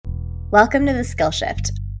Welcome to The Skill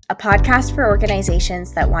Shift, a podcast for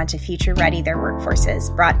organizations that want to future-ready their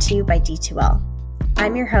workforces, brought to you by D2L.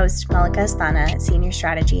 I'm your host, Malika Asthana, Senior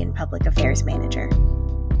Strategy and Public Affairs Manager.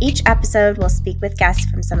 Each episode will speak with guests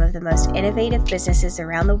from some of the most innovative businesses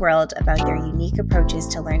around the world about their unique approaches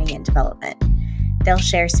to learning and development. They'll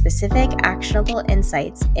share specific, actionable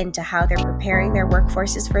insights into how they're preparing their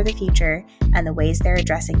workforces for the future and the ways they're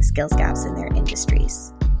addressing skills gaps in their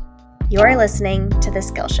industries. You're listening to The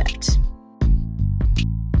Skill Shift.